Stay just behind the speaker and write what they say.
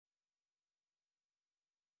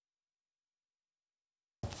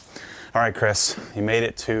All right, Chris, you made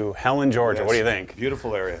it to Helen, Georgia. Yes. What do you think?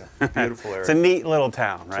 Beautiful area. Beautiful area. It's a neat little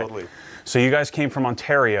town, right? Totally. So you guys came from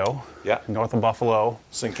Ontario, north of Buffalo.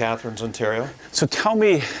 St. Catharines, Ontario. So tell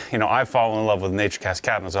me, I've fallen in love with Naturekast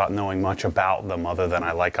cabinets without knowing much about them other than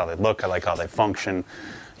I like how they look, I like how they function.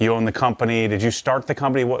 You own the company. Did you start the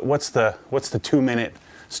company? What's the 2-minute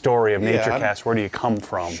story of Naturekast? Where do you come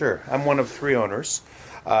from? Sure. I'm one of 3 owners.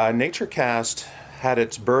 Naturekast had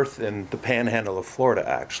its birth in the panhandle of Florida,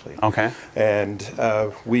 actually. Okay. And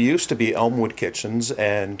we used to be Elmwood Kitchens,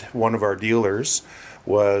 and one of our dealers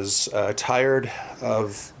was tired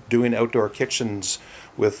of doing outdoor kitchens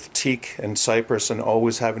with teak and cypress and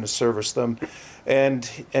always having to service them. And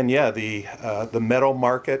yeah, the metal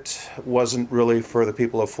market wasn't really for the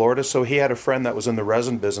people of Florida, so he had a friend that was in the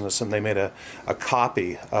resin business, and they made a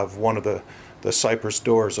copy of one of the cypress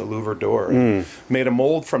doors, a louver door. Made a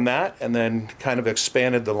mold from that and then kind of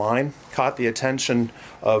expanded the line, caught the attention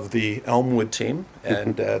of the Elmwood team,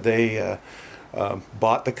 and they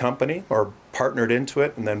bought the company or partnered into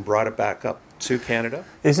it and then brought it back up to Canada.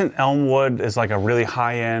 Isn't Elmwood is like a really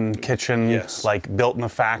high-end kitchen, Yes. like built in a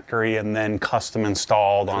factory and then custom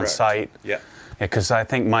installed on site? Yeah. Because I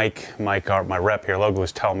think Mike, my rep here, Logan,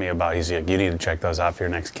 was telling me about. He's like, you need to check those out for your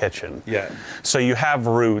next kitchen. Yeah. So you have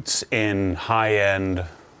roots in high-end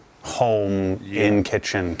home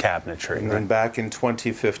in-kitchen cabinetry. And then back in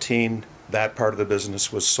 2015, that part of the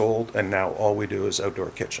business was sold, and now all we do is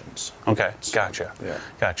outdoor kitchens. Okay, gotcha. Yeah.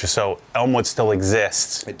 Gotcha. So Elmwood still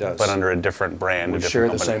exists. It does. But under a different brand. We share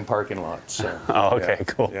the same parking lot. So. Oh, okay,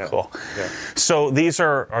 cool. Yeah. So these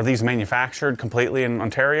are these manufactured completely in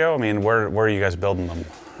Ontario? I mean, where are you guys building them?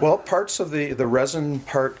 Well, parts of the resin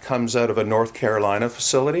part comes out of a North Carolina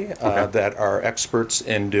facility that are experts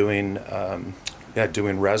in doing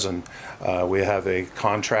resin. We have a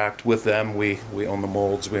contract with them. We own the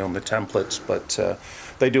molds, we own the templates, but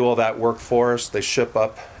they do all that work for us. They ship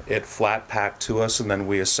up it flat packed to us, and then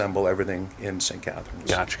we assemble everything in St.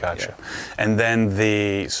 Catharines. Gotcha. Yeah. And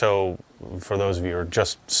then so for those of you who are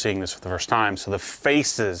just seeing this for the first time, so the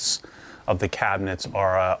faces of the cabinets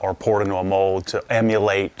are poured into a mold to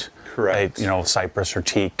emulate cypress or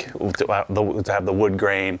teak to have the wood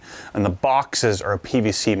grain, and the boxes are a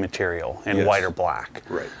PVC material in white or black.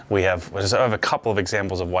 Right. I have a couple of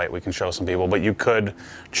examples of white we can show some people, but you could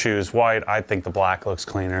choose white. I think the black looks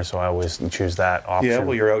cleaner, so I always choose that option. Yeah,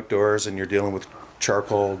 well, you're outdoors and you're dealing with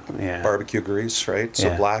charcoal, barbecue grease, right?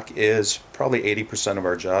 So black is probably 80% of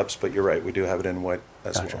our jobs, but you're right, we do have it in white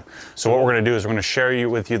as well. So what we're going to do is we're going to share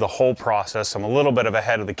with you the whole process. I'm a little bit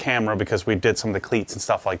ahead of the camera because we did some of the cleats and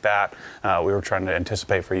stuff like that. We were trying to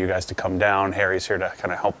anticipate for you guys to come down. Harry's here to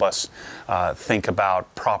kind of help us think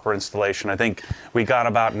about proper installation. I think we got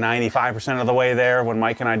about 95% of the way there when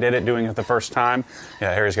Mike and I did it, doing it the first time.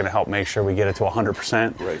 Yeah, Harry's going to help make sure we get it to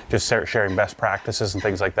 100%. Right. Just sharing best practices and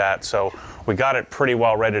things like that. So we got it pretty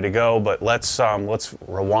well ready to go, but let's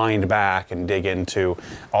rewind back and dig into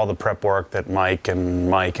all the prep work that Mike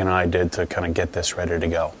and I did to kind of get this ready to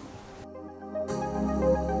go.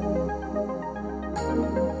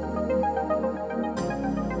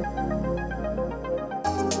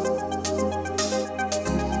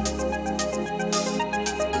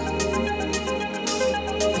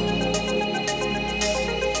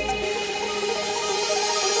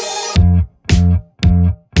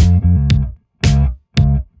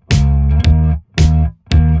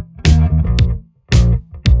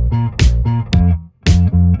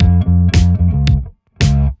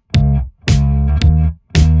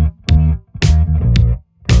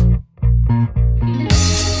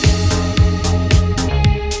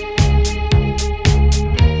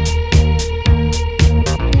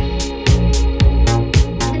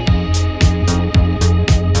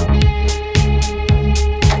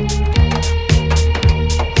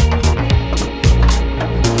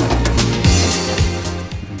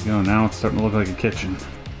 Now it's starting to look like a kitchen.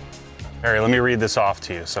 Harry, let me read this off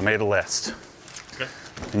to you. So I made a list. Okay.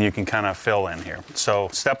 And you can kind of fill in here. So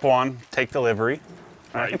step 1, take delivery.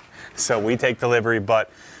 Right. So we take delivery, but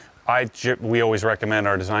we always recommend,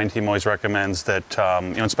 our design team always recommends that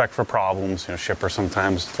inspect for problems. Shippers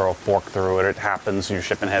sometimes throw a fork through it. It happens. You're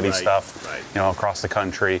shipping heavy stuff, across the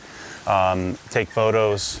country. Take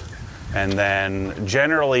photos. And then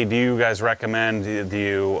generally, do you guys recommend, do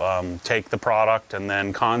you take the product and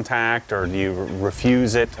then contact, or do you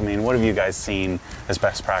refuse it? I mean, what have you guys seen as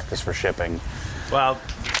best practice for shipping? Well,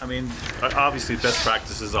 I mean, obviously best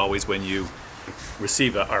practice is always when you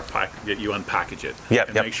receive our pack, you unpackage it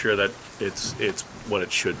and make sure that it's what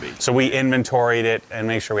it should be. So we inventoried it and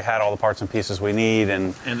make sure we had all the parts and pieces we need,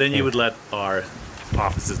 and then you would let our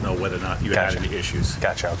offices know whether or not you had any issues.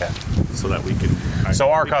 Gotcha. Okay. So that we can. So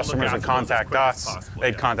our customers would contact us.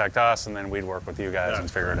 They'd contact us, and then we'd work with you guys and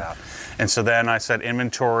figure it out. And so then I said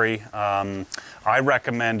inventory. I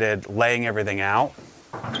recommended laying everything out.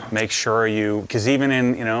 Make sure because even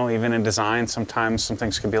in design, sometimes some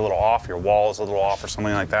things can be a little off. Your wall is a little off or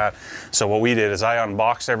something like that. So what we did is I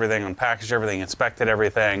unboxed everything, unpackaged everything, inspected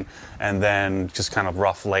everything, and then just kind of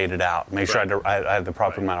rough laid it out. Make sure I had the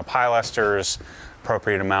proper amount of pilasters,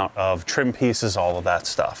 appropriate amount of trim pieces, all of that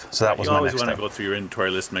stuff. So that was my next step. You always want to go through your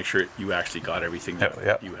inventory list and make sure you actually got everything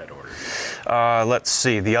that you had ordered. Let's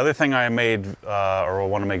see. The other thing I made, or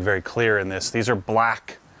want to make very clear in this, these are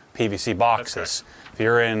black PVC boxes. If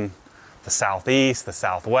you're in the southeast, the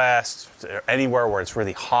southwest, anywhere where it's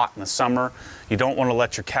really hot in the summer, you don't want to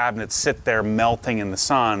let your cabinet sit there melting in the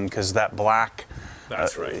sun, because that black,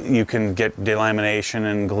 you can get delamination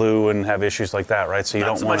and glue and have issues like that, right? So you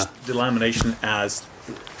don't want to. Not so much delamination as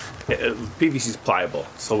PVC is pliable,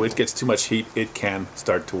 so it gets too much heat, it can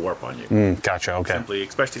start to warp on you. Gotcha. Okay. Simply,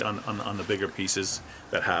 especially on the bigger pieces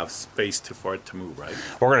that have space for it to move, right?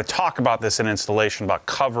 We're going to talk about this in installation, about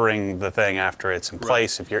covering the thing after it's in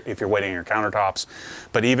place, if you're waiting on your countertops.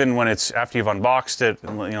 But even when it's after you've unboxed it,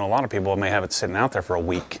 a lot of people may have it sitting out there for a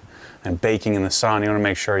week and baking in the sun. You want to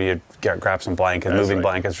make sure you grab some blankets, moving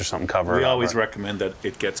blankets or something, cover it. We always recommend that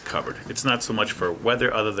it gets covered. It's not so much for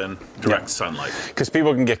weather other than direct sunlight. Because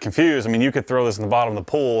people can get confused. I mean, you could throw this in the bottom of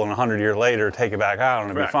the pool and 100 years later take it back out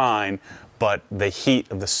and it'd be fine. But the heat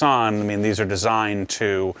of the sun, I mean, these are designed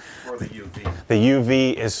to. Or the UV. The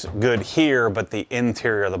UV is good here, but the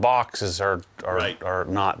interior of the boxes are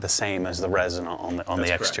not the same as the resin on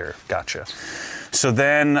the exterior. Gotcha. So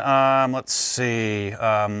then, let's see.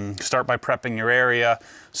 Start by prepping your area.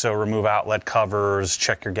 So remove outlet covers,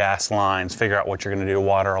 check your gas lines, figure out what you're going to do,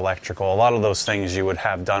 water, electrical. A lot of those things you would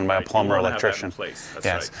have done by a plumber or electrician. Have that in place. That's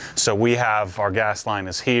yes. So we have our gas line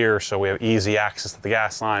is here, so we have easy access to the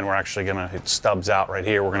gas line. We're actually going to, it stubs out right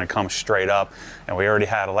here. We're going to come straight up, and we already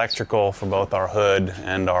had electrical for both our hood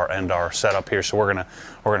and our setup here. So we're going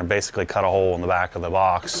to basically cut a hole in the back of the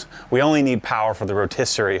box. We only need power for the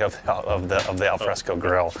rotisserie of the alfresco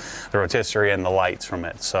grill, the rotisserie and the lights from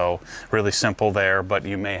it. So really simple there, but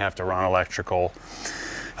you may have to run electrical.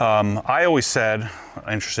 I always said,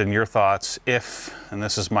 interested in your thoughts, and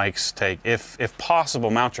this is Mike's take, if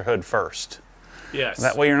possible, mount your hood first. Yes.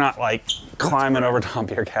 That way you're not like climbing over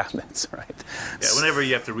top of your cabinets, right? Yeah, whenever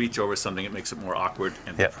you have to reach over something, it makes it more awkward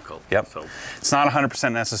and difficult. Yep. So it's not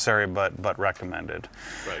 100% necessary, but recommended.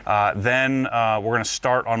 Right. Then we're going to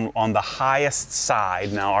start on the highest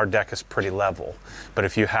side. Now our deck is pretty level, but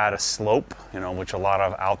if you had a slope, which a lot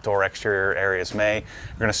of outdoor exterior areas may,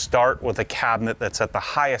 you're going to start with a cabinet that's at the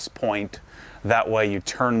highest point. That way you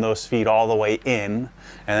turn those feet all the way in,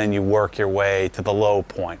 and then you work your way to the low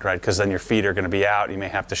point, right? Because then your feet are going to be out. You may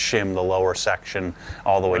have to shim the lower section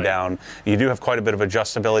all the way down. You do have quite a bit of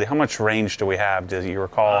adjustability. How much range do we have? Do you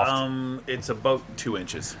recall? It's about 2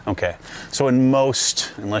 inches. Okay. So in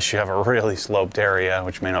most, unless you have a really sloped area,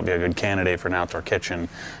 which may not be a good candidate for an outdoor kitchen,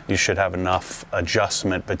 you should have enough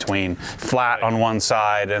adjustment between flat on one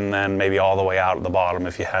side and then maybe all the way out at the bottom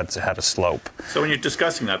if you had a slope. So when you're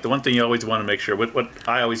discussing that, the one thing you always want to make sure, what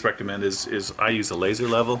I always recommend is I use a laser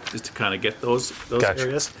level just to kind of get those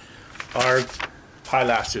areas. Our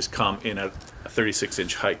pilasters come in at a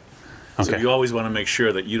 36-inch height. So you always want to make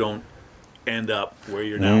sure that you don't end up where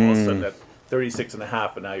you're now all of a sudden at 36 and a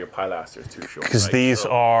half, and now your pilaster is too short. Because these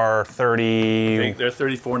are 30... They're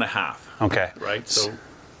 34 and a half. Okay. Right? So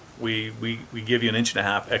we give you an inch and a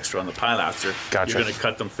half extra on the pilaster. Gotcha. You're going to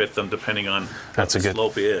cut them, fit them, depending on what the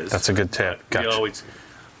slope is. That's a good tip. Gotcha.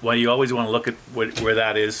 You always want to look at where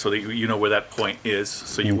that is so that you know where that point is,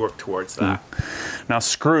 so you work towards that. Now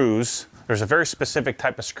screws, there's a very specific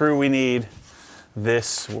type of screw we need.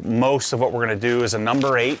 Most of what we're going to do is a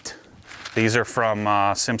number 8. These are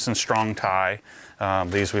from Simpson Strong Tie.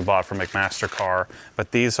 These we bought from McMaster-Carr,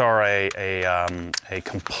 but these are a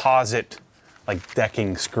composite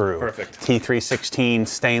decking screw. Perfect. T316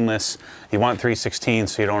 stainless. You want 316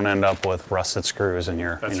 so you don't end up with rusted screws in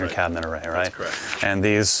your cabinet array, right? That's correct. And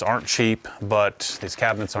these aren't cheap, but these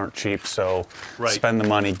cabinets aren't cheap, so spend the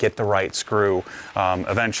money, get the right screw.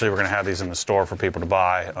 Eventually we're going to have these in the store for people to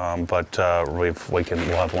buy, but we'll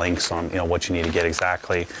have links on what you need to get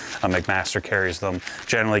exactly. McMaster carries them.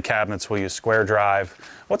 Generally cabinets will use square drive.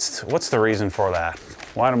 What's the reason for that?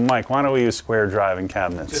 Mike, why don't we use square drive in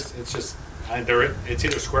cabinets? It's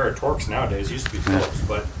either square or Torx nowadays. It used to be Phillips,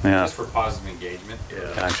 but just for positive engagement.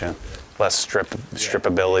 Gotcha. less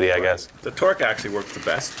strippability, I guess. The torque actually works the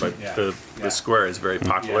best, but the square is very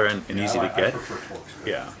popular and easy to get.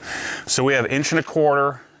 Yeah. So we have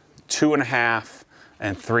 1.25 inch, 2.5,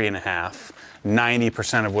 and 3.5.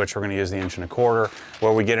 90% of which we're going to use the 1.25 inch.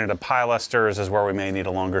 Where we get into pilasters is where we may need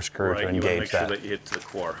a longer screw to engage you make that. Sure that you hit to the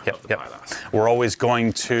core of the pilaster. We're always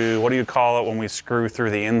going to, what do you call it when we screw through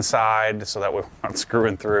the inside, so that we're not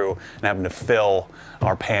screwing through and having to fill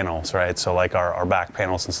our panels, right? So like our back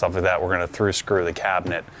panels and stuff like that, we're going to through screw the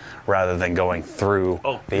cabinet rather than going through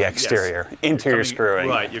the exterior. Yes. Interior screwing.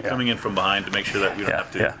 Right, you're coming in from behind to make sure that we don't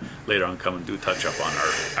have to later on come and do touch up on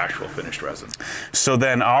our actual finished resin. So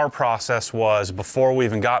then our process was, before we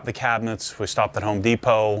even got the cabinets, we stopped at Home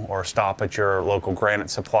Depot or stop at your local granite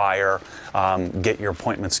supplier, get your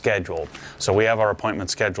appointment scheduled. So we have our appointment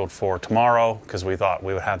scheduled for tomorrow because we thought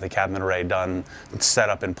we would have the cabinet array done, set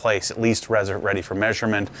up in place, at least ready for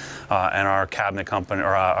measurement, and our cabinet company,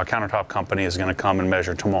 or our countertop company, is going to come and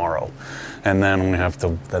measure tomorrow. And then we have the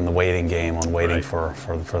waiting game on waiting for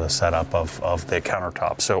the setup of the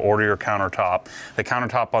countertop. So order your countertop. The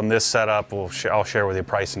countertop on this setup, I'll share with you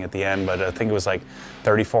pricing at the end, but I think it was like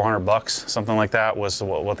 $3,400, something like that was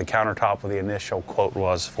what the countertop with the initial quote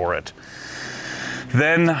was for it.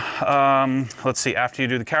 Then, let's see, after you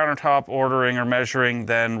do the countertop ordering or measuring,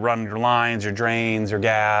 then run your lines, your drains, your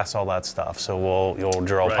gas, all that stuff. So you'll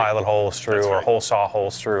drill pilot holes through or hole saw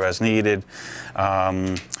holes through as needed.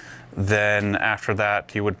 Then after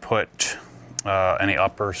that, you would put any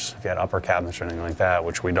uppers, if you had upper cabinets or anything like that,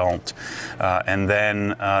 which we don't. And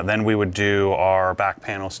then we would do our back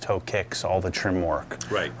panels, toe kicks, all the trim work.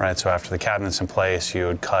 Right. So after the cabinet's in place, you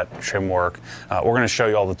would cut trim work. We're going to show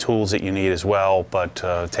you all the tools that you need as well,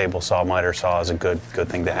 but table saw, miter saw is a good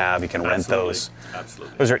thing to have. You can rent those.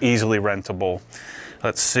 Absolutely. Those are easily rentable.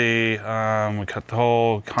 Let's see, we cut the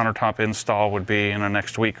whole countertop install would be in the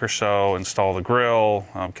next week or so. Install the grill,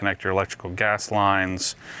 connect your electrical gas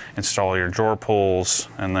lines, install your drawer pulls,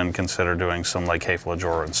 and then consider doing some like Hayfla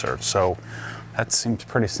drawer inserts. So that seems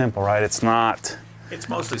pretty simple, right? It's not. It's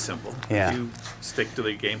mostly simple. Yeah. If you stick to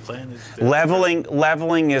the game plan.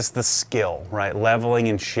 Leveling is the skill, right? Leveling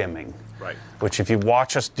and shimming. Right. Which, if you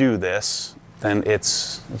watch us do this, then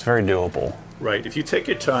it's very doable. Right. If you take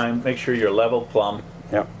your time, make sure you're level, plumb.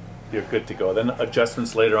 Yep. You're good to go. Then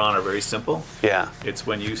adjustments later on are very simple. Yeah. It's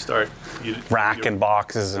when you start racking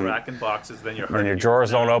boxes and then your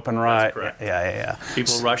drawers don't open right. That's correct. Yeah.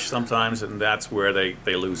 People rush sometimes, and that's where they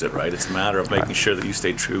lose it. Right. It's a matter of making sure that you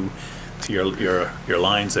stay true to your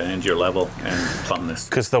lines and your level and plumbness.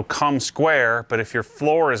 Because they'll come square, but if your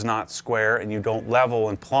floor is not square and you don't level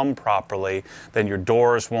and plumb properly, then your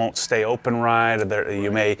doors won't stay open right.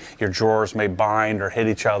 Or your drawers may bind or hit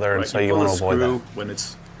each other, and so you want to avoid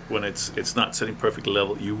that. When it's not sitting perfectly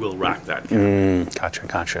level, you will rack that.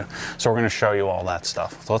 Gotcha. So we're going to show you all that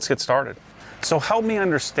stuff. So let's get started. So help me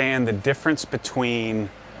understand the difference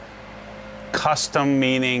between custom,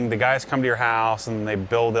 meaning the guys come to your house and they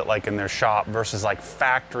build it like in their shop, versus like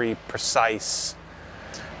factory precise.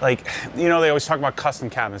 Like, they always talk about custom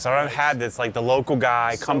cabinets. I've had this, like the local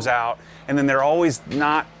guy comes out and then they're always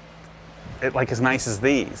not like as nice as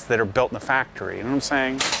these that are built in the factory. You know what I'm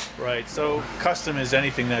saying? Right. So custom is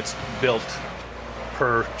anything that's built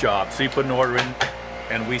per job. So you put an order in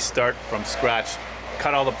and we start from scratch,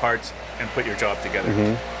 cut all the parts and put your job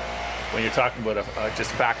together. When you're talking about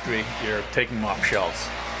just factory, you're taking them off shelves,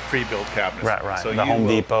 pre-built cabinets. Right. So the Home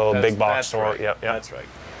Depot, big box store. Right. Yep. That's right.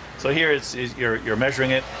 So here you're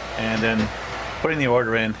measuring it and then putting the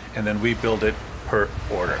order in, and then we build it per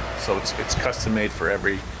order. So it's custom made for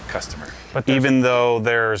every customer. But even though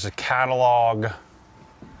there's a catalog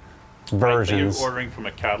versions, you're ordering from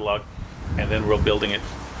a catalog, and then we're building it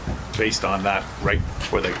based on that right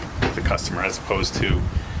for the customer, as opposed to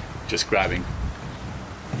just grabbing.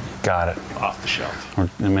 Got it. Off the shelf.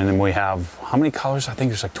 And then we have, how many colors? I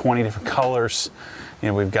think there's like 20 different colors.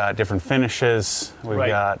 We've got different finishes. We've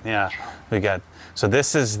got, so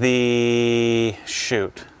this is the,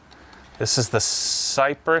 this is the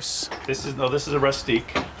Cypress. This is a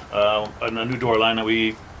Rustique, a new door line that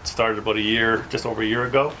we started about just over a year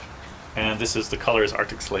ago. And this is the color is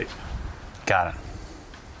Arctic Slate. Got it.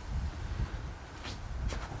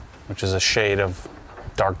 Which is a shade of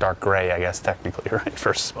dark gray, I guess, technically, right?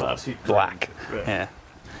 Versus black. Right. Yeah.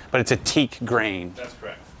 But it's a teak grain. That's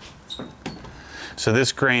correct. So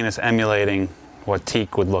this grain is emulating what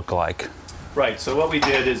teak would look like. Right. So what we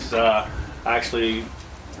did is actually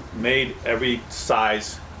made every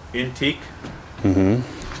size in teak, and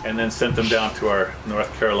then sent them down to our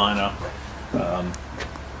North Carolina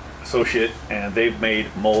associate, and they've made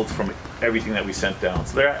molds from everything that we sent down.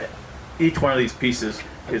 So each one of these pieces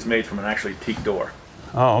is made from an actually teak door.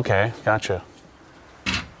 Oh, okay, gotcha.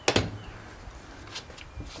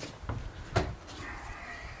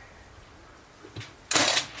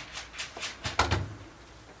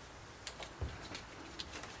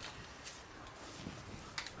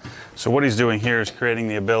 So what he's doing here is creating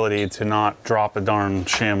the ability to not drop a darn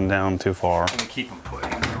shim down too far. And keep them put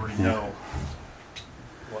in. I already know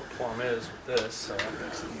what plumb is with this, so that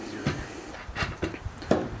makes it easier.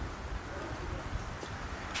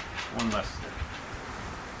 One less.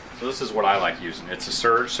 So this is what I like using. It's a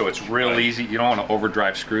surge, so it's real easy. You don't want to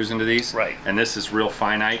overdrive screws into these. Right. And this is real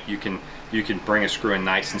finite. You can bring a screw in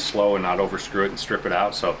nice and slow and not overscrew it and strip it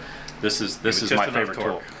out. So this is my favorite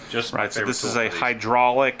tool. Just right. So this is a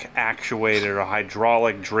hydraulic actuated or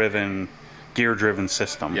hydraulic driven, gear driven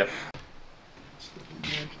system. Yep.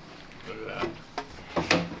 Look at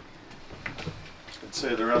that. I'd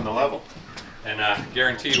say they're on the level. And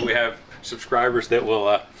guarantee you we have subscribers that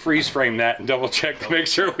will freeze frame that and double check to make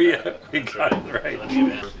sure we got it right.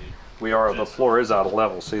 The floor is out of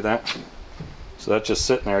level, see that? So that's just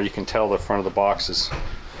sitting there. You can tell the front of the box is,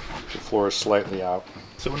 the floor is slightly out.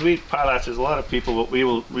 So when we pilot, there's a lot of people, what we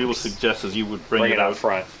will suggest is you would bring it out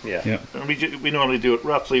front. Yeah. Yeah. And we normally do it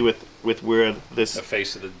roughly with where this The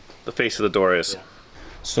face of the door is. Yeah.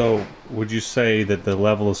 So would you say that the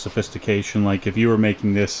level of sophistication, like if you were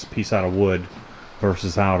making this piece out of wood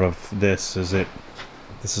versus out of this is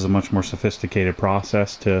a much more sophisticated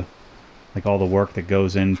process to, like, all the work that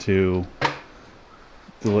goes into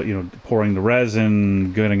the, pouring the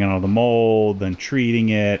resin, getting it out of the mold, then treating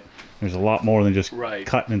it. There's a lot more than just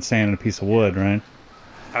cutting and sanding a piece of wood, right?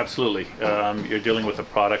 Absolutely. You're dealing with a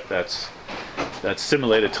product that's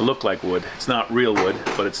simulated to look like wood. It's not real wood,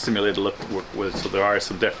 but it's simulated to look wood. So there are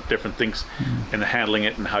some different things in handling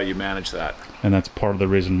it and how you manage that. And that's part of the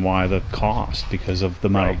reason why the cost, because of the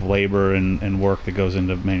amount of labor and work that goes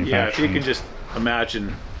into manufacturing. Yeah, if you can just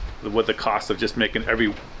imagine what the cost of just making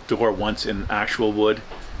every door once in actual wood,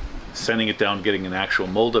 sending it down, getting an actual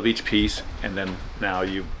mold of each piece, and then now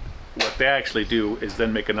what they actually do is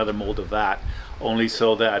then make another mold of that, only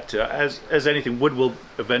so that as anything, wood will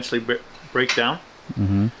eventually break down.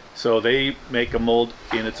 Mm-hmm. So they make a mold,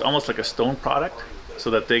 and it's almost like a stone product, so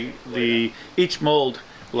that each mold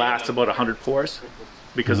lasts about 100 pours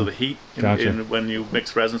because of the heat when you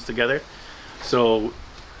mix resins together. So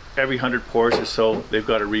every 100 pours or so, they've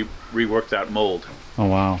got to rework that mold. Oh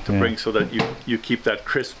wow! To bring so that you keep that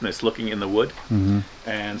crispness looking in the wood. Mm-hmm.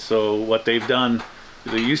 And so what they've done,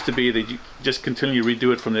 there used to be they just continue to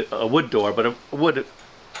redo it from a wood door, but a wood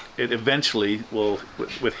it eventually will,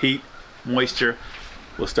 with heat, moisture,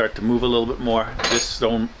 will start to move a little bit more. This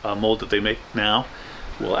stone mold that they make now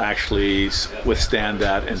will actually withstand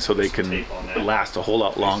that, and so they can last a whole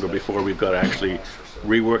lot longer before we've got to actually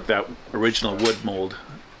rework that original wood mold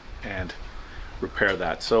and repair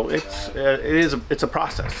that. So it's a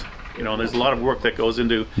process. There's a lot of work that goes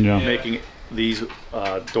into making these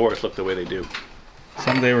doors look the way they do.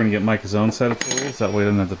 Someday we're gonna get Mike his own set of tools. That way he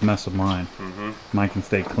doesn't have to mess with mine. Mm-hmm. Mine can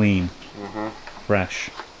stay clean, fresh.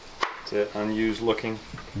 That's it. Unused looking.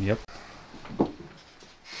 Yep.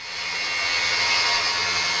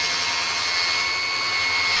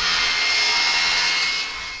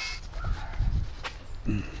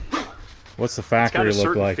 What's the factory it's got a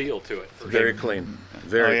look certain like? feel to it. Very clean.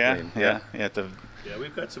 Very clean. Yeah. Yeah,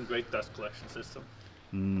 we've got some great dust collection system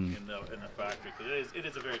in the factory, because it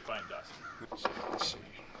is a very fine dust. So let's see.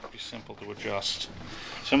 It'd be simple to adjust.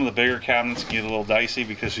 Some of the bigger cabinets can get a little dicey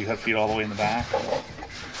because you have feet all the way in the back. Yeah,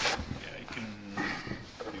 you can.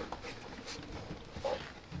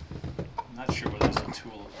 I'm not sure whether there's a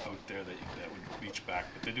tool out there that would reach back,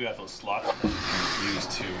 but they do have those slots that you can use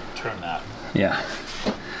to turn that. Yeah.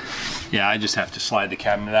 Yeah, I just have to slide the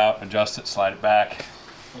cabinet out, adjust it, slide it back.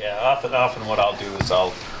 Yeah, often what I'll do is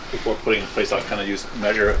before putting it in place, I'll kind of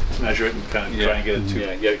measure it and kind of try and get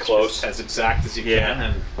it get it close, as exact as you can,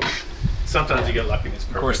 and sometimes you get lucky and it's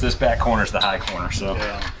perfect. Of course, this back corner is the high corner, so.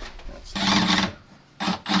 Yeah.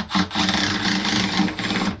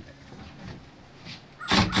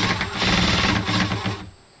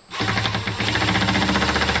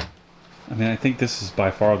 I mean, I think this is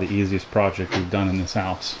by far the easiest project we've done in this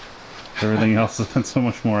house. Everything else has been so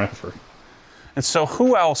much more effort. And so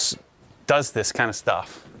who else does this kind of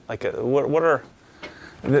stuff? Like, what are...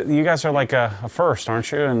 You guys are like a first,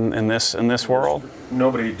 aren't you, in this world?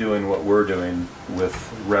 Nobody doing what we're doing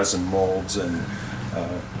with resin molds and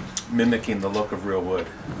mimicking the look of real wood.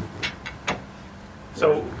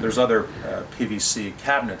 So there's other PVC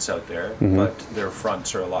cabinets out there, but their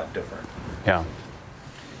fronts are a lot different. Yeah.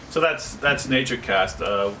 So that's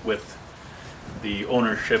Naturekast with the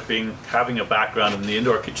ownershiping, having a background in the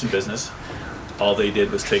indoor kitchen business, all they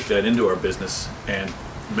did was take that indoor business and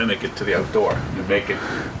mimic it to the outdoor and make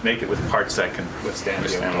it with parts that can withstand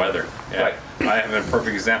weather. Yeah. Right. I have a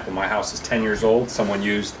perfect example. My house is 10 years old. Someone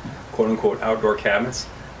used quote-unquote outdoor cabinets.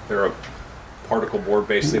 They're a particle board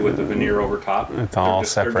basically with the veneer over top. It's all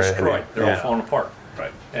separated. They're destroyed. They're all falling apart.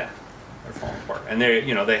 Right. Yeah. They're falling apart. And they,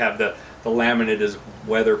 you know, they have the laminate is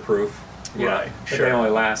weatherproof. Right. But they only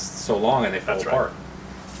last so long and they fall apart.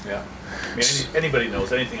 Yeah. I mean, anybody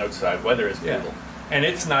knows anything outside, weather is brutal. And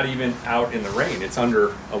it's not even out in the rain. It's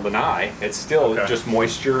under a lanai. It's still just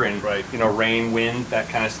moisture and you know, rain, wind, that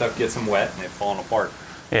kind of stuff gets them wet and they've fallen apart.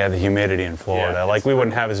 Yeah, the humidity in Florida. Yeah, like we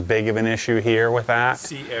wouldn't have as big of an issue here with that.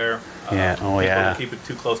 Sea air. Yeah. Oh yeah. Keep it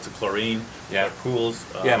too close to chlorine. Yeah. Pools.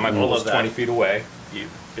 My pool is 20 feet away.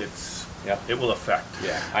 It will affect.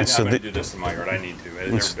 Yeah. I'm going to do this in my yard. I need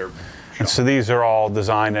to. And so these are all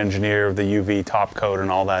designed, engineered, the UV top coat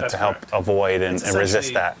and all that to help avoid and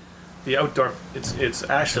resist that. The outdoor, it's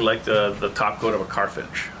actually like the top coat of a car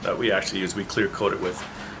finish that we actually use. We clear coat it with.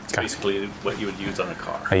 It's basically what you would use on a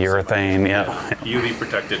car. A urethane, UV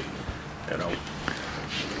protected, you know,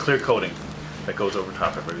 clear coating that goes over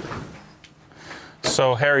top of everything.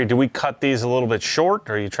 So Harry, do we cut these a little bit short,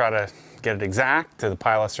 or you try to get it exact? Do the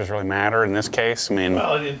pilasters really matter in this case? I mean,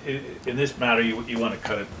 well, in this matter, you want to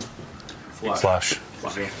cut it flush.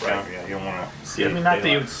 Right. Yeah, you don't want to see I mean, not that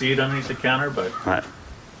you would see it underneath the counter, but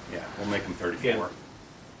yeah, we'll make them 34.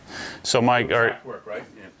 So Mike,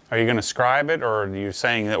 are you going to scribe it, or are you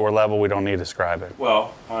saying that we're level, we don't need to scribe it?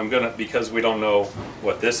 Well, I'm going to, because we don't know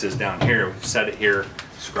what this is down here, we've set it here,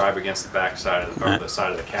 scribe against the back side of the, or the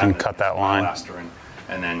side of the cabinet. And cut that line.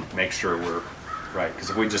 And then make sure we're right. Because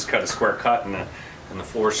if we just cut a square cut and the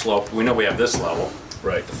floor sloped, we know we have this level.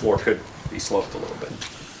 Right. The floor could be sloped a little bit.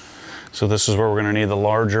 So this is where we're going to need the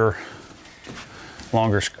longer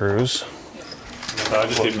screws. I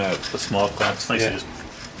just give them a small clamp. It's nice to just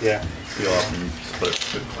peel off and just put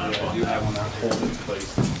a good clamp on. You have one that holds it in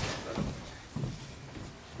place.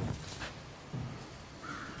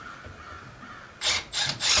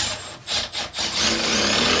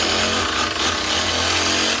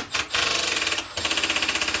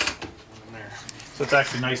 So it's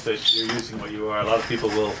actually nice that you're using what you are. A lot of people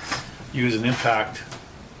will use an impact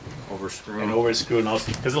overscrew and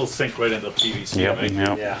also because it'll sink right into the PVC. Right?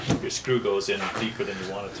 Yeah. Your screw goes in deeper than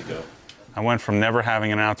you want it to go. I went from never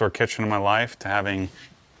having an outdoor kitchen in my life to having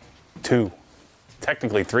 2.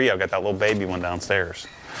 Technically 3. I've got that little baby one downstairs.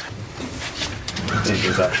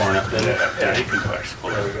 Is that far enough? Yeah, you can actually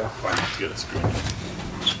pull it. There we go. Far enough to get it screwed in.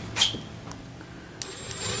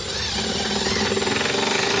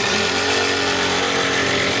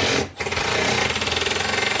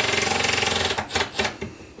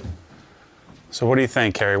 So what do you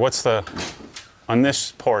think, Harry? What's on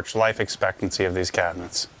this porch, life expectancy of these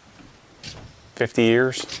cabinets? 50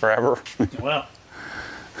 years? Forever? Well,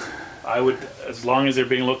 I would, as long as they're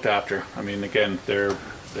being looked after. I mean, again,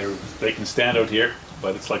 they can stand out here,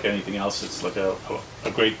 but it's like anything else. It's like a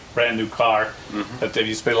great brand new car that if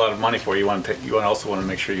you spend a lot of money for, you also want to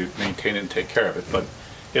make sure you maintain it and take care of it. But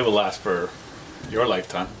it will last for your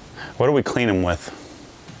lifetime. What do we clean them with?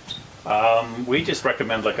 We just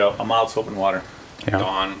recommend like a mild soap and water. Yeah.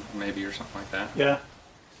 Dawn, maybe, or something like that. Yeah.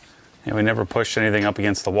 Yeah, we never pushed anything up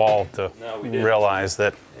against the wall to realize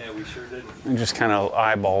that. Yeah, we sure didn't. We just kind of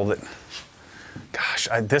eyeballed it. Gosh,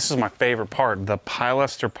 this is my favorite part. The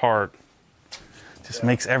pilaster part just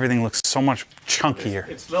makes everything look so much chunkier.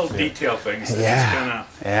 It's little detail things that just kind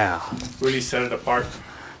of really set it apart.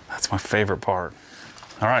 That's my favorite part.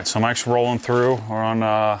 All right, so Mike's rolling through. We're on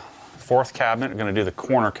 4th cabinet. We're going to do the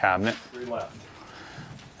corner cabinet. 3 left.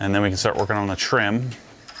 And then we can start working on the trim.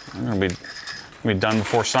 We're going to be done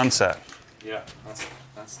before sunset. Yeah,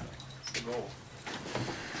 that's the goal.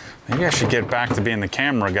 Maybe I should get back to being the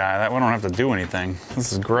camera guy. That way I don't have to do anything.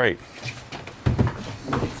 This is great.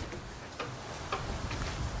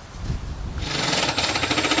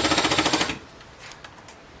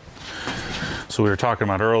 So we were talking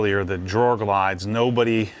about earlier the drawer glides.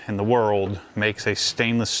 Nobody in the world makes a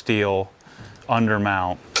stainless steel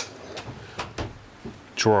undermount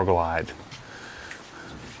drawer glide.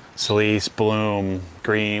 Celise, Bloom,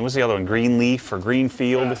 Green. What's the other one? Green Leaf or Green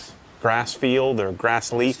Field? Grass Field or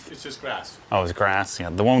Grass Leaf? It's just grass. Oh, it's grass.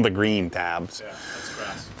 Yeah, the one with the green tabs. Yeah, that's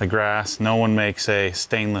grass. The grass. No one makes a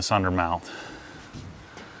stainless undermount.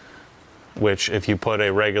 Which, if you put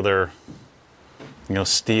a regular,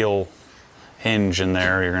 steel hinge in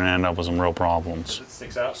there, you're going to end up with some real problems. It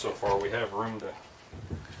sticks out so far. We have room to do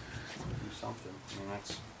something. I mean,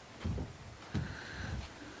 that's.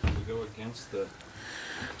 go against the...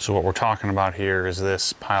 So what we're talking about here is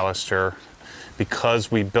this pilaster.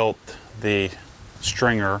 Because we built the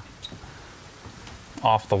stringer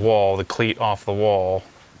off the wall, the cleat off the wall,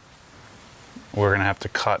 we're going to have to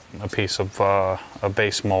cut a piece of a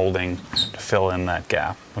base molding to fill in that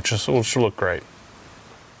gap, which will look great.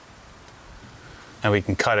 And we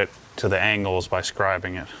can cut it to the angles by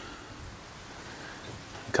scribing it.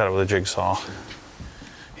 Cut it with a jigsaw.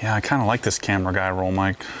 Yeah, I kind of like this camera guy roll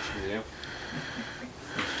mic. Yeah.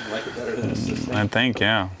 I like it better than this. I think,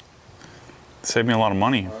 yeah. Saved me a lot of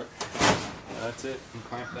money. Right. That's it. You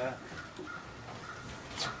clamp that.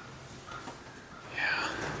 Yeah.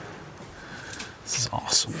 This is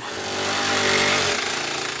awesome.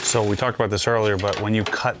 So we talked about this earlier, but when you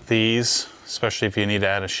cut these, especially if you need to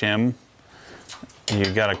add a shim, you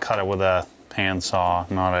got to cut it with a hand saw,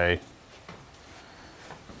 not a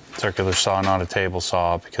circular saw, not a table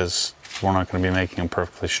saw, because we're not going to be making them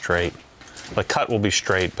perfectly straight. The cut will be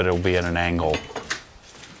straight, but it will be at an angle.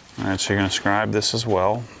 All right, so you're going to scribe this as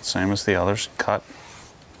well, same as the others, cut.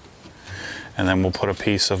 And then we'll put a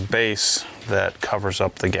piece of base that covers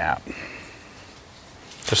up the gap.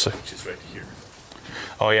 Just like, Which is right here.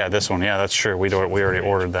 oh yeah, this one, yeah, that's true. We already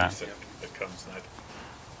ordered that. That comes and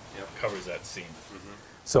that covers that seam.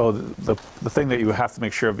 So the thing that you have to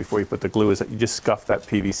make sure of before you put the glue is that you just scuff that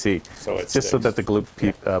PVC. So it just so that the glue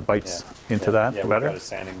bites into that Yeah, better. we've got a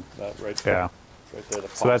sanding right there. Yeah. Right there, the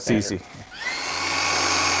So that's sander. easy.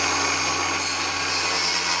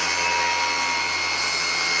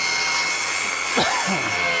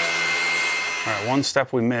 All right, one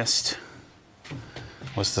step we missed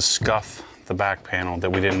was to scuff the back panel that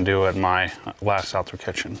we didn't do at my last outdoor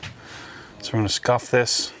kitchen. So we're going to scuff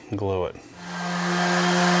this and glue it.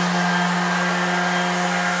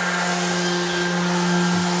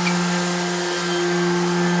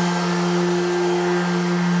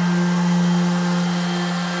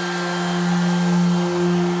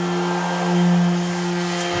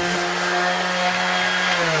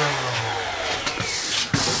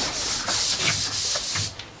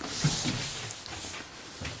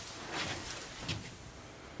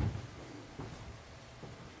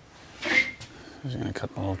 Just gonna cut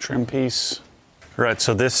a little trim piece. Right,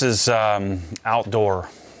 so this is outdoor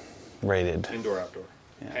rated. Indoor, outdoor.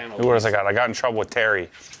 Yeah. Who was I got? I got in trouble with Terry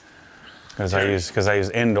because I use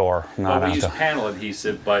indoor, not Well, we use outdoor. panel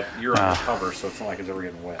adhesive, but you're on the cover, so it's not like it's ever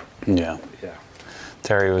getting wet. Yeah, Yeah,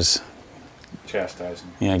 Terry was chastising.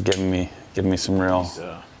 giving me some real.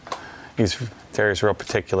 Terry's real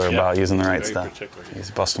particular about using the right very stuff. particular. He's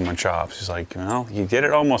busting my chops. He's like, you did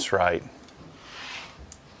it almost right.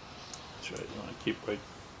 That's right. You want to keep right.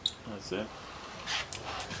 That's it.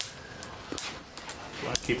 You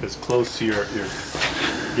want to keep as close to your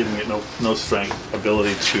giving it no strength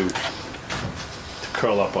ability to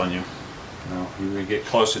curl up on you. No, you get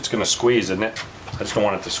close, it's going to squeeze, isn't it? I just don't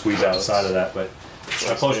want it to squeeze outside of that, but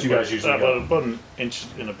how close do you guys usually go? About an inch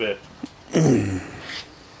and a bit. That's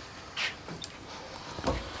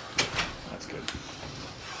good.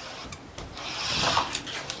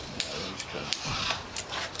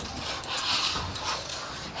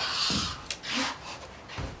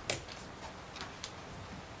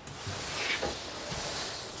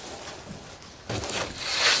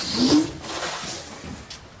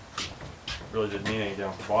 Really didn't mean any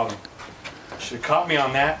down at the bottom. Should have caught me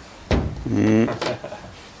on that.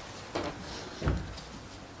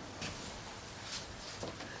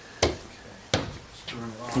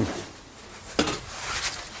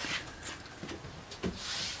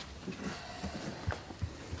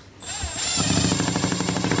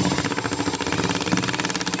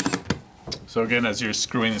 So again, as you're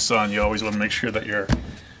screwing this on, you always want to make sure that your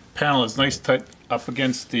panel is nice tight up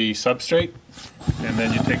against the substrate, and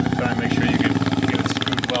then you take the time, make sure you get it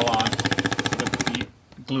screwed well on, so that the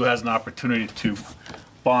glue has an opportunity to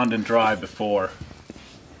bond and dry before.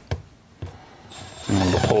 And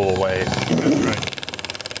then pull away. Right.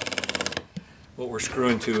 What we're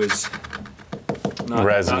screwing to is not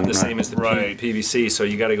Resin, the same as the Right. PVC, so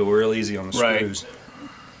you got to go real easy on the Right. screws.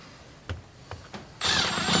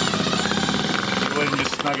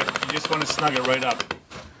 You just want to snug it right up.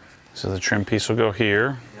 So the trim piece will go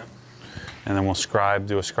here, Yep. and then we'll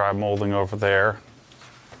do a scribe molding over there,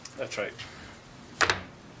 That's right.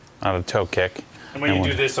 out of toe kick. And when you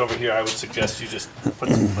we'll- do this over here, I would suggest you just put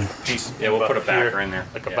some, like, a piece. Yeah, we'll put a up here, backer in there.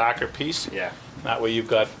 like a Yeah. backer piece. Yeah, That way you've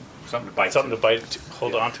got something to bite. something to bite,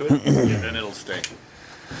 hold on to it, and then it'll stay.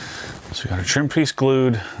 So we got our trim piece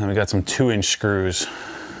glued, and we got some 2-inch screws to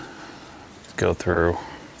go through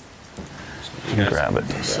and grab it.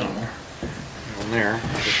 So on there.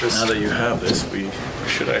 now that you have this, we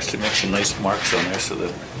should actually make some nice marks on there so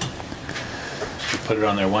that put it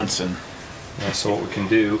on there once and. Yeah, so what we can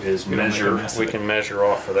do is measure. We can measure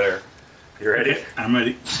off of there. You ready? Okay, I'm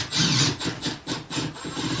ready.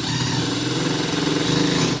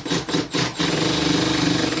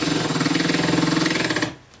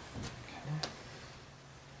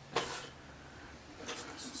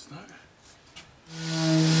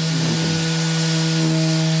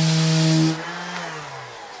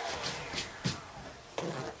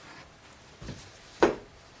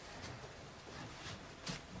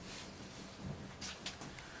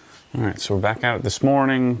 All right, so we're back out this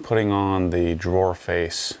morning, putting on the drawer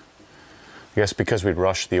face. I guess because we'd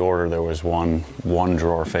rushed the order, there was one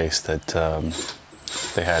drawer face that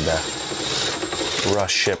they had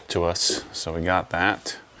rush shipped to us, so we got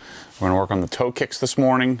that. We're gonna work on the toe kicks this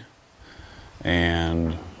morning,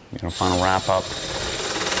 and final wrap up.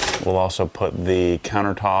 We'll also put the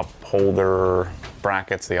countertop holder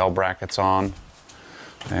brackets, the L brackets on,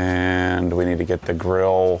 and we need to get the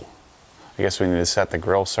grill. I guess we need to set the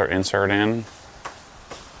grill insert in.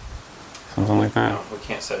 Something like that. No, we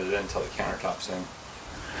can't set it in until the countertop's in.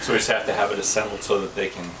 So we just have to have it assembled so that they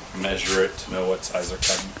can measure it to know what size they're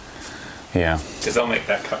cutting. Yeah. Because they'll make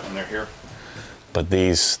that cut when they're here. But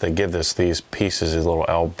they give us these pieces, these little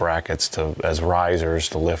L brackets as risers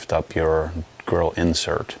to lift up your grill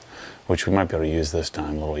insert, which we might be able to use this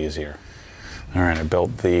time a little easier. All right, I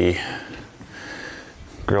built the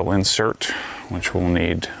grill insert, which we'll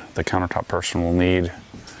need. The countertop person will need,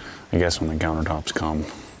 I guess, when the countertops come.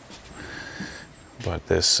 But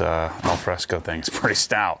this alfresco thing is pretty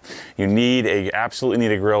stout. You absolutely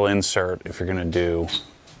need a grill insert if you're going to do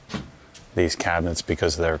these cabinets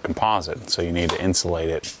because they're composite. So you need to insulate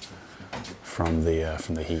it from the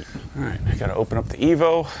heat. All right, I got to open up the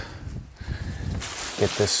Evo, get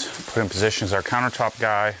this put in position as our countertop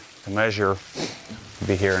guy to measure. We'll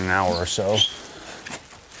be here in an hour or so.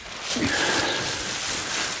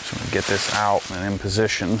 Get this out and in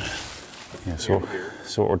position. Yeah, so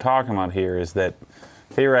what we're talking about here is that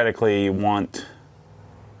theoretically you want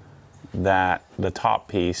the top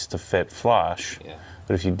piece to fit flush. Yeah.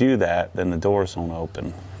 But if you do that, then the doors don't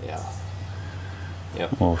open. Yeah.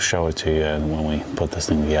 Yep. We'll show it to you when we put this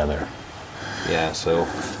thing together. Yeah, so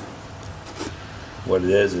what it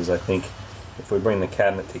is I think if we bring the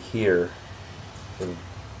cabinet to here,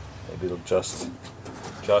 maybe it'll just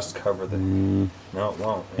cover the... No, it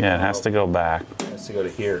won't. Yeah, it has to go back. It has to go to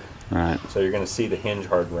here. Right. So you're going to see the hinge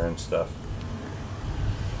hardware and stuff.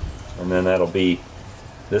 And then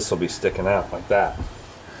this will be sticking out like that.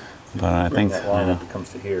 But I think that line up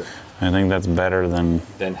comes to here. I think that's better than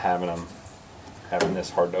having this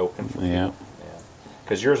hard to open for yeah. you. Yeah.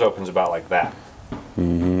 Because yours opens about like that.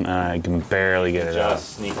 Mm-hmm. I can barely get it out.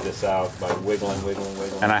 Just sneak this out by wiggling.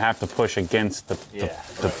 And I have to push against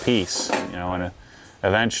the piece, and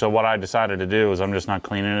eventually what I decided to do is I'm just not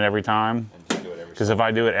cleaning it every time. Because if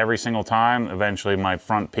I do it every single time, eventually my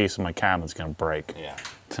front piece of my cabinet's going to break. Yeah.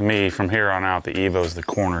 To me, from here on out, the Evo is the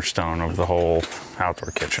cornerstone of the whole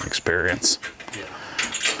outdoor kitchen experience. Yeah.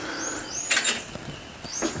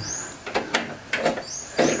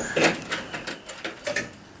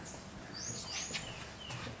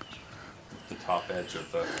 The top edge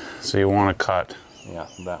of the... So you want to cut. Yeah,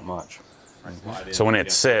 that much. So when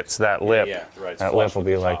it sits, that lip, that lip will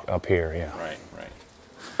be like up here, yeah. Right.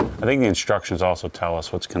 I think the instructions also tell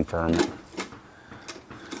us what's confirmed.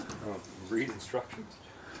 Read instructions.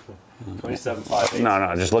 27.5/8.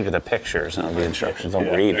 No, just look at the pictures and the instructions.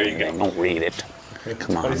 Don't read it. Don't read it.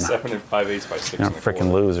 Come on. 27 5/8 by 6 You're not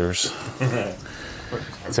freaking losers.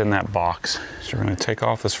 It's in that box. So we're going to take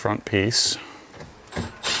off this front piece.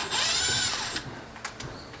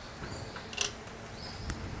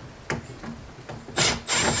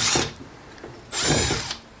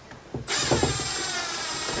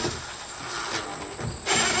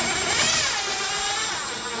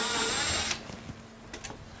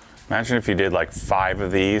 Imagine if you did like 5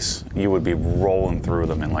 of these, you would be rolling through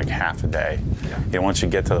them in like half a day. Yeah. Once you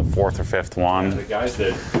get to the 4th or 5th one. Yeah, the guys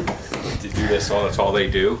that do this, that's all they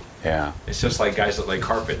do. Yeah. It's just like guys that lay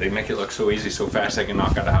carpet. They make it look so easy, so fast, they can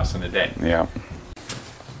knock out a house in a day. Yeah.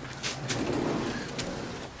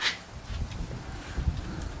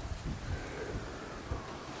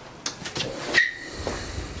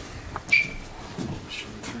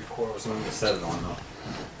 To set it on though.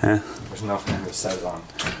 Yeah. There's nothing to set it on.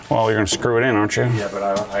 Well, you're gonna screw it in, aren't you? Yeah, but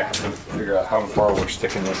I have to figure out how far we're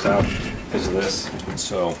sticking this out because of this.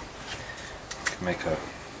 So, I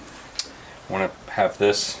want to have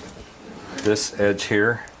this edge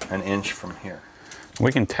here an inch from here.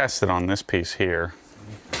 We can test it on this piece here.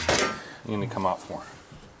 You need to come up more.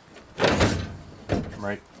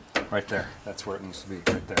 Right there. That's where it needs to be.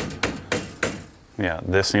 Right there. Yeah,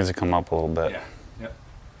 this needs to come up a little bit. Yeah,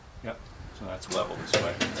 yep. So that's level this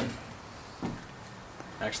way.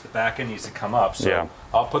 Actually, the back end needs to come up. So Yeah.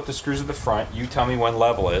 I'll put the screws at the front. You tell me when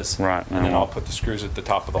level is. Right. And then I'll put the screws at the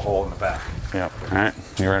top of the hole in the back. Yep. All right.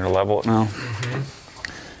 You ready to level it now?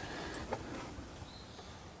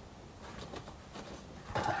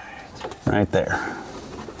 Right there.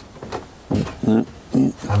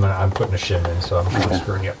 I'm putting a shim in, so I'm kind of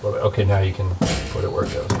screwing you up a little bit. Okay, now you can put it where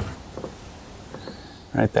it goes.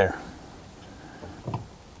 Right there.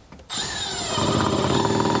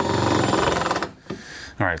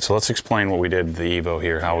 All right, so let's explain what we did to the Evo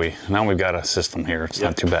here. Now we've got a system here. It's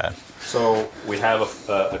not too bad. So we have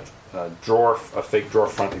a drawer, a fake drawer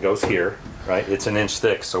front that goes here, right? It's an inch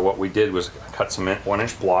thick. So what we did was cut some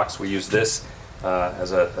 1-inch blocks. We use this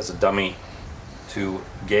as a dummy to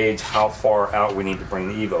gauge how far out we need to bring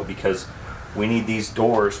the Evo, because we need these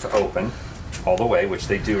doors to open all the way, which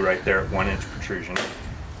they do right there at 1-inch protrusion.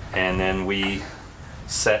 And then we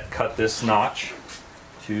cut this notch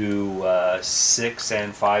to 6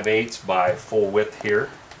 5/8 by full width here.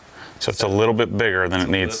 So it's a little bit bigger than it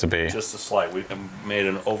needs to be. Just a slight. We've made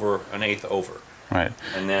an 1/8 over. Right.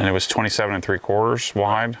 And then it was 27 3/4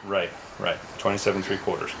 wide. Right. 27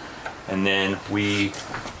 3/4. And then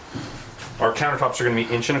our countertops are going to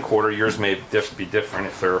be 1 1/4. Yours may be different.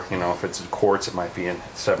 If they're, if it's quartz, it might be in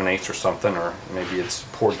 7/8 or something, or maybe it's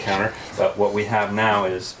poured counter. But what we have now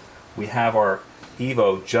is we have our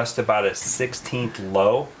Evo just about a 1/16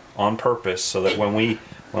 low on purpose, so that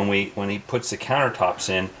when he puts the countertops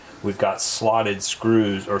in, we've got slotted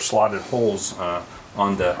screws or slotted holes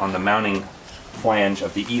on the mounting flange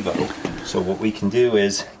of the Evo. So what we can do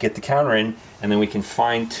is get the counter in, and then we can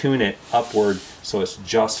fine tune it upward so it's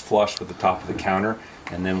just flush with the top of the counter,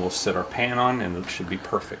 and then we'll set our pan on, and it should be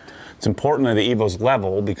perfect. It's important that the Evo's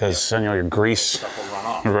level, because your grease Stuff will run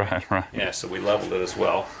off. Right. Yeah, so we leveled it as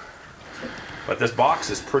well. But this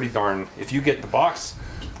box is pretty darn. If you get the box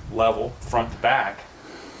level front to back,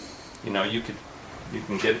 you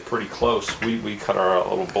can get it pretty close. We cut our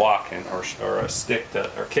little block or a stick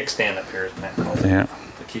or kickstand up here, as Matt calls it,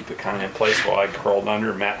 to keep it kind of in place while I crawled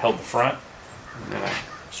under. Matt held the front, and then I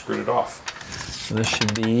screwed it off. So this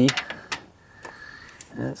should be,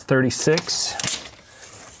 it's 36,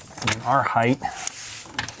 and our height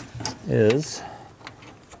is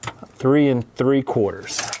 3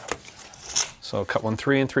 3/4. So cut one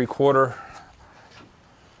 3 3/4,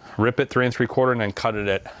 rip it 3 3/4, and then cut it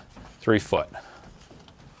at 3 foot.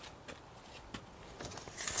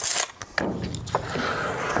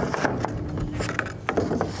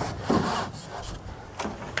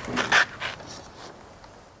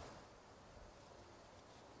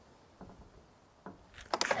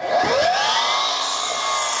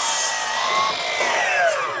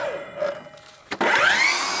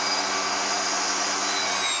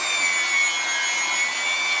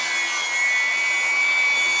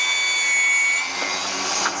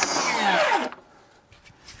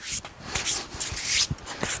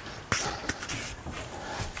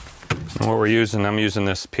 And what we're using, I'm using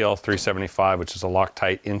this PL375, which is a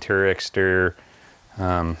Loctite interior-exterior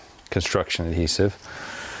construction adhesive.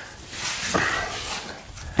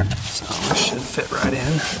 So this should fit right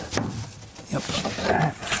in. Yep.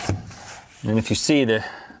 And if you see, the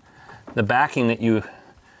backing that you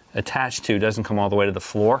attach to doesn't come all the way to the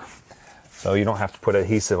floor, so you don't have to put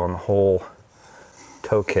adhesive on the whole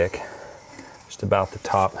toe kick, just about the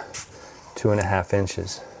top 2.5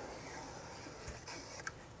 inches.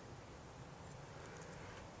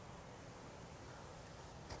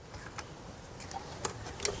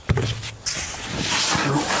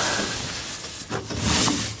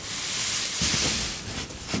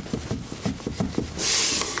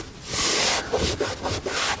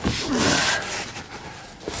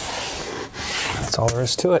 That's all there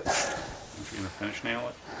is to it. Are you gonna finish nail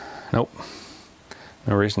it? Nope.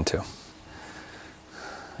 No reason to.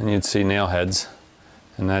 And you'd see nail heads,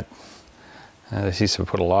 and that adhesive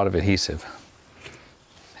put a lot of adhesive.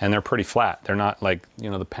 And they're pretty flat. They're not like,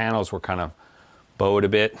 the panels were kind of bowed a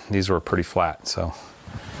bit. These were pretty flat, so.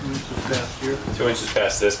 2 inches past here. 2 inches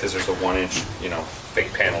past this, because there's a 1-inch,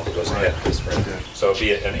 fake panel that goes ahead of this right there. So it'll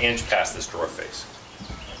be an inch past this drawer face.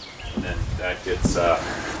 And then that gets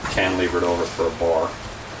cantilevered over for a bar.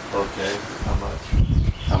 Okay, how much?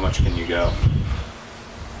 How much can you go?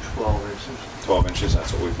 12 inches. 12 inches,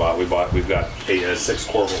 that's what we bought. We've got 6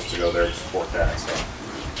 corbels to go there to support that, so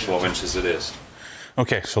 12 inches it is.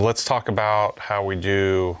 Okay, so let's talk about how we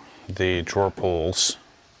do the drawer pulls.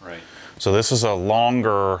 Right. So this is a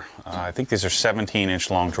longer, I think these are 17-inch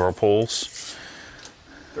long drawer pulls.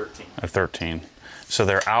 13. 13. So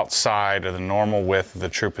they're outside of the normal width of the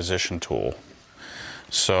true position tool.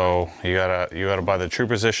 So you gotta buy the true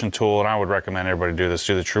position tool, and I would recommend everybody do this.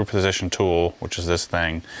 Do the true position tool, which is this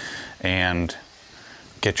thing, and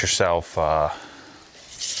get yourself the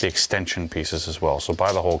extension pieces as well. So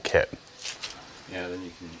buy the whole kit. Yeah, then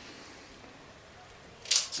you can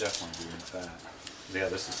definitely do with that. Yeah,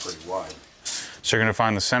 this is pretty wide. So you're gonna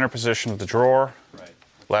find the center position of the drawer, Right.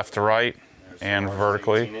 left to right, and ours is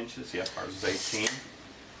vertically. 18 inches. Yep, ours is 18.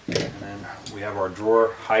 And then we have our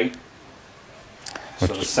drawer height. So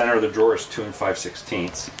the center of the drawer is 2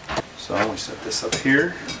 5/16. So we set this up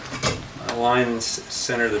here. Align the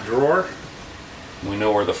center of the drawer. We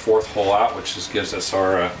know where the 4th hole out, which just gives us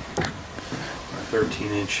our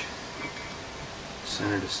 13-inch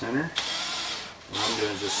center to center. And I'm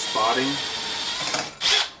doing just spotting.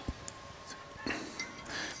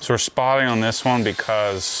 So we're spotting on this one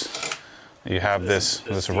because you have this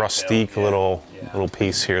rustique little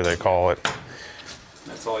piece here, they call it.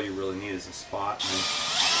 That's all you really need is a spot. And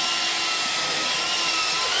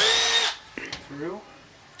then through.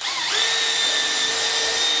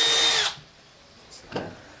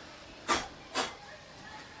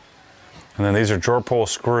 And then these are drawer pull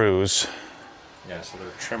screws. Yeah, so they're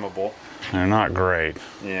trimmable. They're not great.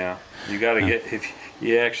 Yeah, you got to get, if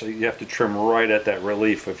you have to trim right at that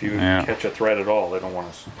relief. If you catch a thread at all, they don't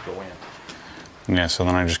want to go in. Yeah, so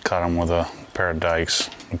then I just cut them with a pair of dikes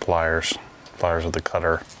and pliers with the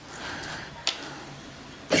cutter.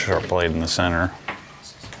 Sharp blade in the center.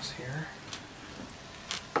 Scissors here.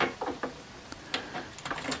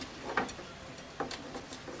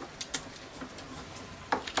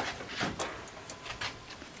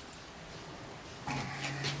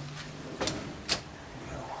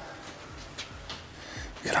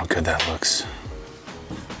 Look at how good that looks.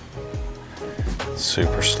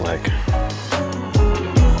 Super slick.